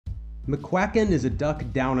McQuacken is a duck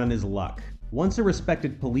down on his luck. Once a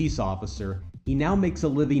respected police officer, he now makes a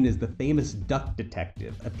living as the famous duck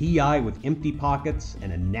detective, a PI with empty pockets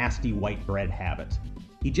and a nasty white bread habit.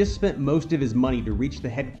 He just spent most of his money to reach the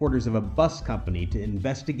headquarters of a bus company to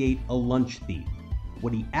investigate a lunch thief.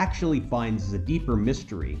 What he actually finds is a deeper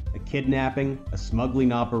mystery, a kidnapping, a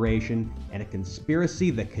smuggling operation, and a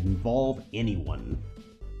conspiracy that could involve anyone.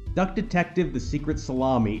 Duck Detective: The Secret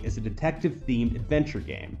Salami is a detective-themed adventure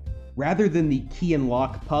game. Rather than the key and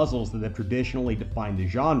lock puzzles that have traditionally defined the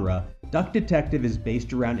genre, Duck Detective is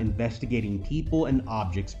based around investigating people and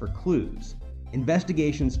objects for clues.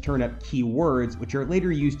 Investigations turn up keywords which are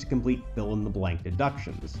later used to complete fill-in-the-blank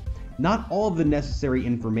deductions. Not all of the necessary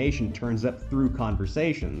information turns up through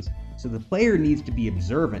conversations, so the player needs to be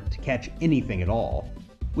observant to catch anything at all.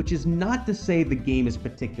 Which is not to say the game is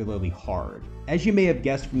particularly hard. As you may have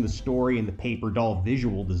guessed from the story and the paper doll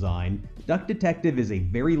visual design, Duck Detective is a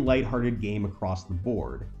very lighthearted game across the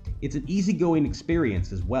board. It's an easygoing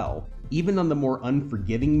experience as well. Even on the more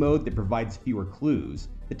unforgiving mode that provides fewer clues,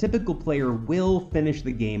 the typical player will finish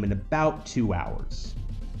the game in about 2 hours.